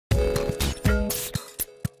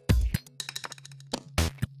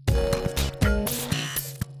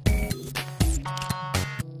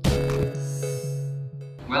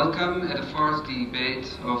Welcome at the fourth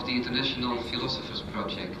debate of the International Philosophers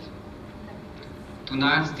Project.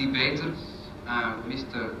 Tonight's debaters are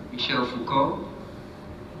Mr. Michel Foucault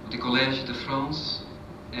of the Collège de France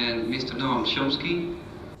and Mr. Noam Chomsky.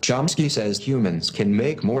 Chomsky says humans can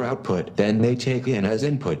make more output than they take in as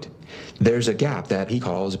input. There's a gap that he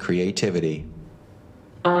calls creativity.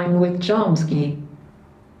 I'm with Chomsky.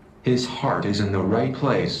 His heart is in the right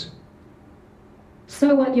place.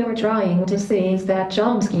 So what you're trying to say is that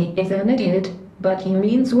Chomsky is an idiot, but he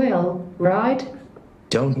means well, right?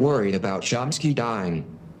 Don't worry about Chomsky dying.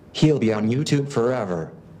 He'll be on YouTube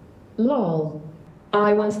forever. Lol.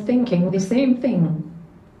 I was thinking the same thing.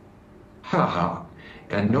 Haha.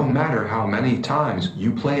 And no matter how many times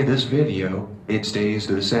you play this video, it stays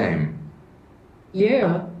the same.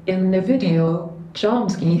 Yeah, in the video,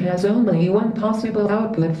 Chomsky has only one possible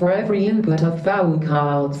output for every input of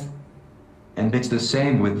Foucault's. And it's the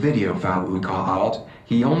same with video Foucault.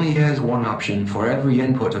 He only has one option for every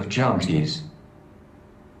input of Chomsky's.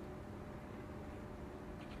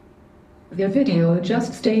 The video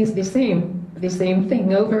just stays the same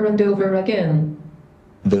thing over and over again.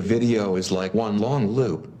 The video is like one long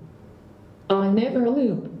loop. I never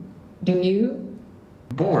loop. Do you?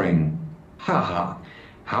 Boring. Haha.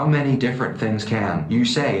 How many different things can you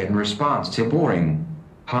say in response to boring?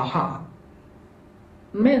 Haha.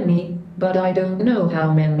 Many, but I don't know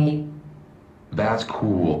how many. That's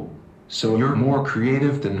cool. So you're more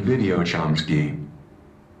creative than video Chomsky.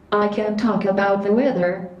 I can talk about the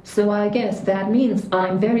weather, so I guess that means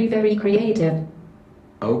I'm very, very creative.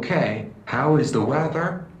 Okay, how is the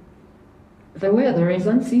weather? The weather is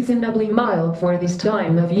unseasonably mild for this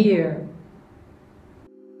time of year.